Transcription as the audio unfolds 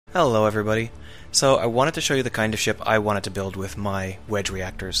Hello everybody. So I wanted to show you the kind of ship I wanted to build with my Wedge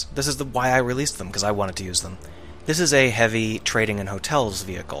Reactors. This is why I released them, because I wanted to use them. This is a heavy trading and hotels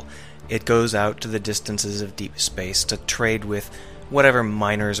vehicle. It goes out to the distances of deep space to trade with whatever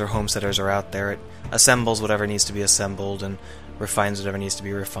miners or homesteaders are out there. It assembles whatever needs to be assembled and refines whatever needs to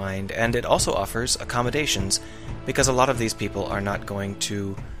be refined. And it also offers accommodations, because a lot of these people are not going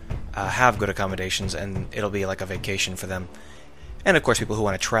to have good accommodations, and it'll be like a vacation for them. And of course, people who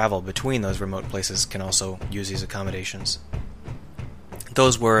want to travel between those remote places can also use these accommodations.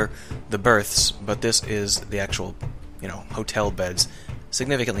 Those were the berths, but this is the actual, hotel beds.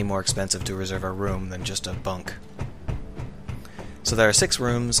 Significantly more expensive to reserve a room than just a bunk. So there are 6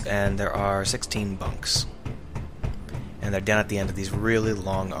 rooms, and there are 16 bunks. And they're down at the end of these really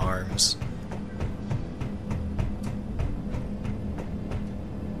long arms.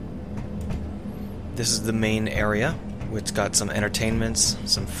 This is the main area. It's got some entertainments,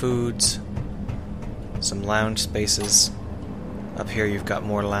 some foods, some lounge spaces. Up here you've got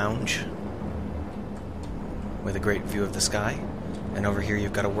more lounge with a great view of the sky. And over here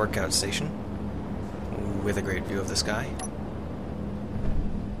you've got a workout station with a great view of the sky.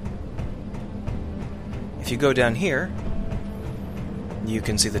 If you go down here, you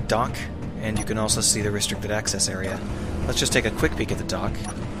can see the dock, and you can also see the restricted access area. Let's just take a quick peek at the dock.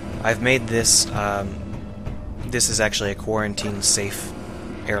 I've made this this is actually a quarantine-safe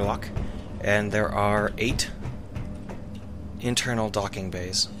airlock, and there are 8 internal docking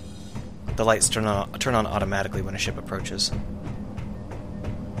bays. The lights turn on automatically when a ship approaches.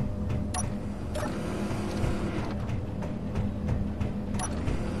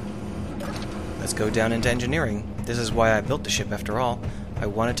 Let's go down into engineering. This is why I built the ship, after all. I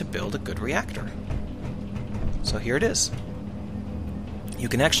wanted to build a good reactor. So here it is. You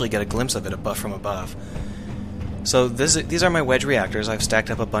can actually get a glimpse of it from above. So these are my Wedge Reactors. I've stacked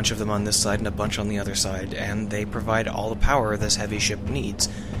up a bunch of them on this side and a bunch on the other side, and they provide all the power this heavy ship needs.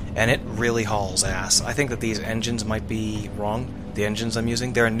 And it really hauls ass. I think that these engines might be wrong, the engines I'm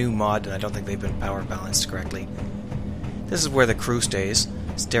using. They're a new mod, and I don't think they've been power balanced correctly. This is where the crew stays,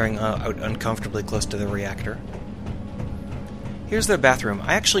 staring out uncomfortably close to the reactor. Here's their bathroom.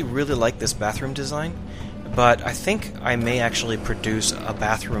 I actually really like this bathroom design, but I think I may actually produce a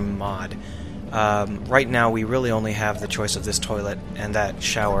bathroom mod. Right now we really only have the choice of this toilet and that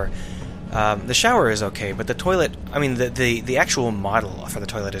shower. The shower is okay, but the toilet, the actual model for the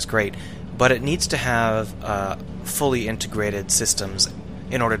toilet is great, but it needs to have fully integrated systems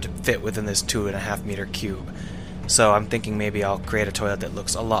in order to fit within this 2.5 meter cube. So I'm thinking maybe I'll create a toilet that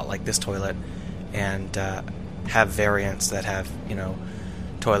looks a lot like this toilet, and have variants that have,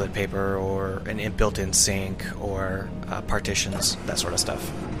 toilet paper or an built-in sink or partitions, that sort of stuff.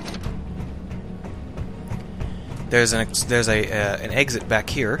 There's an exit back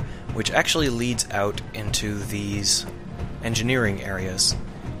here, which actually leads out into these engineering areas,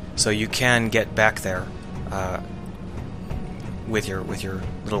 so you can get back there with your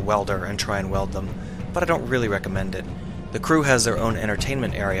little welder and try and weld them. But I don't really recommend it. The crew has their own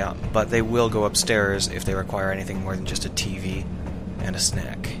entertainment area, but they will go upstairs if they require anything more than just a TV and a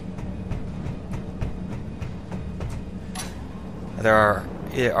snack. There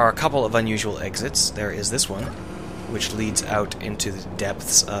are a couple of unusual exits. There is this one, which leads out into the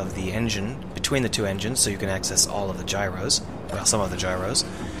depths of the engine, between the 2 engines, so you can access all of the gyros, well, some of the gyros.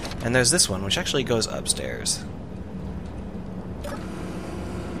 And there's this one, which actually goes upstairs.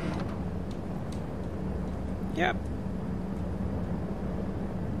 Yep.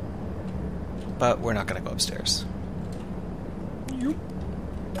 But we're not going to go upstairs.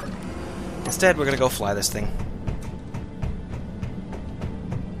 Instead, we're going to go fly this thing.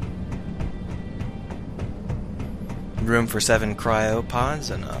 Room for 7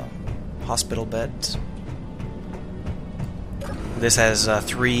 cryopods and hospital beds. This has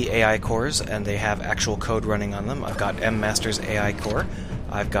 3 AI cores, and they have actual code running on them. I've got M Master's AI core.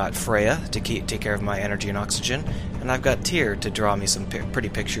 I've got Freya to take care of my energy and oxygen, and I've got Tyr to draw me some pretty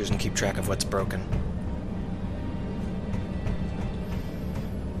pictures and keep track of what's broken.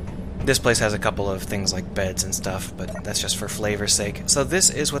 This place has a couple of things like beds and stuff, but that's just for flavor's sake. So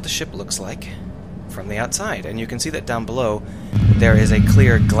this is what the ship looks like from the outside, and you can see that down below there is a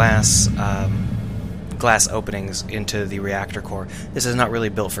clear glass openings into the reactor core. This is not really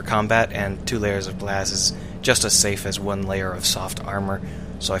built for combat, and 2 layers of glass is just as safe as 1 layer of soft armor,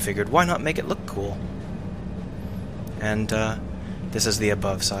 so I figured why not make it look cool. And this is the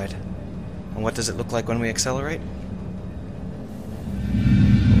above side. And what does it look like when we accelerate?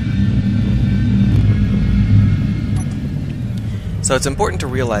 So it's important to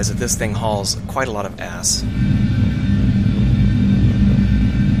realize that this thing hauls quite a lot of ass.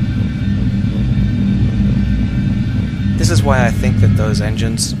 is why I think that those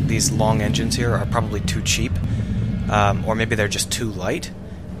engines, these long engines here, are probably too cheap. Or maybe they're just too light.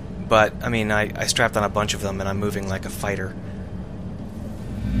 But, I mean, I strapped on a bunch of them and I'm moving like a fighter.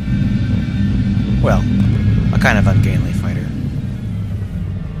 Well, a kind of ungainly fighter.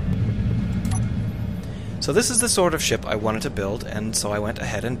 So this is the sort of ship I wanted to build, and so I went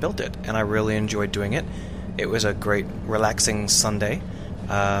ahead and built it. And I really enjoyed doing it. It was a great, relaxing Sunday.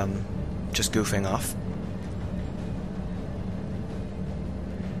 Just goofing off.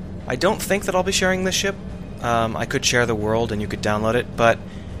 I don't think that I'll be sharing this ship. I could share the world and you could download it, but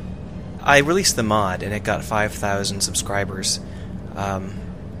I released the mod and it got 5,000 subscribers.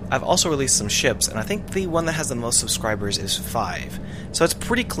 I've also released some ships, and I think the one that has the most subscribers is 5. So it's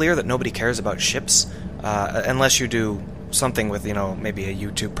pretty clear that nobody cares about ships, unless you do something with, you know, maybe a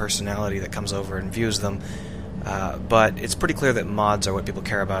YouTube personality that comes over and views them. But it's pretty clear that mods are what people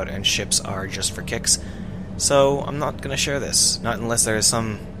care about, and ships are just for kicks. So I'm not going to share this, not unless there is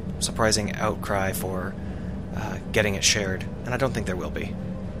some surprising outcry for getting it shared, and I don't think there will be.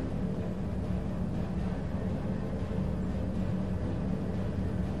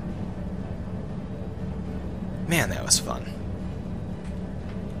 Man, that was fun.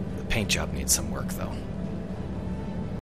 The paint job needs some work, though.